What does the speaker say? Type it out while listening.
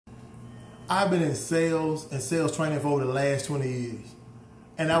I've been in sales and sales training for over the last 20 years.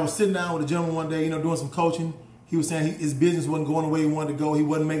 And I was sitting down with a gentleman one day, doing some coaching. He was saying his business wasn't going the way he wanted to go. He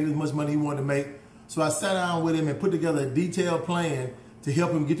wasn't making as much money he wanted to make. So I sat down with him and put together a detailed plan to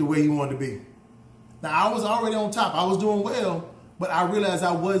help him get to where he wanted to be. Now, I was already on top. I was doing well, but I realized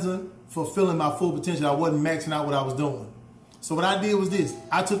I wasn't fulfilling my full potential. I wasn't maxing out what I was doing. So what I did was this.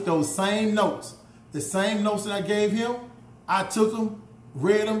 I took those same notes, the same notes that I gave him, I took them,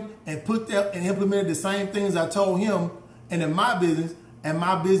 read them, and put that and implemented the same things I told him and in my business, and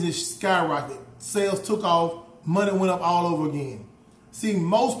my business skyrocketed. Sales took off, money went up all over again. See,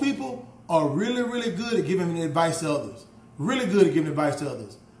 most people are really, really good at giving advice to others. Really good at giving advice to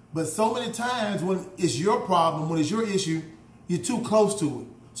others. But so many times when it's your problem, when it's your issue, you're too close to it.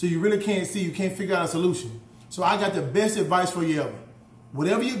 So you really can't see, you can't figure out a solution. So I got the best advice for you ever.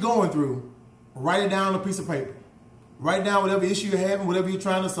 Whatever you're going through, write it down on a piece of paper. Write down whatever issue you're having, whatever you're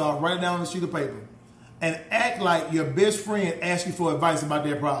trying to solve, write it down on a sheet of paper. And act like your best friend asks you for advice about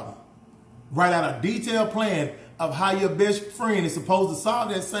their problem. Write out a detailed plan of how your best friend is supposed to solve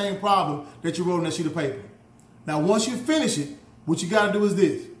that same problem that you wrote on that sheet of paper. Now, once you finish it, what you got to do is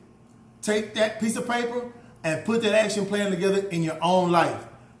this. Take that piece of paper and put that action plan together in your own life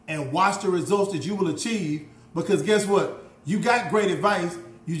and watch the results that you will achieve, because guess what? You got great advice.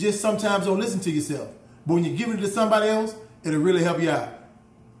 You just sometimes don't listen to yourself. But when you give it to somebody else, it'll really help you out.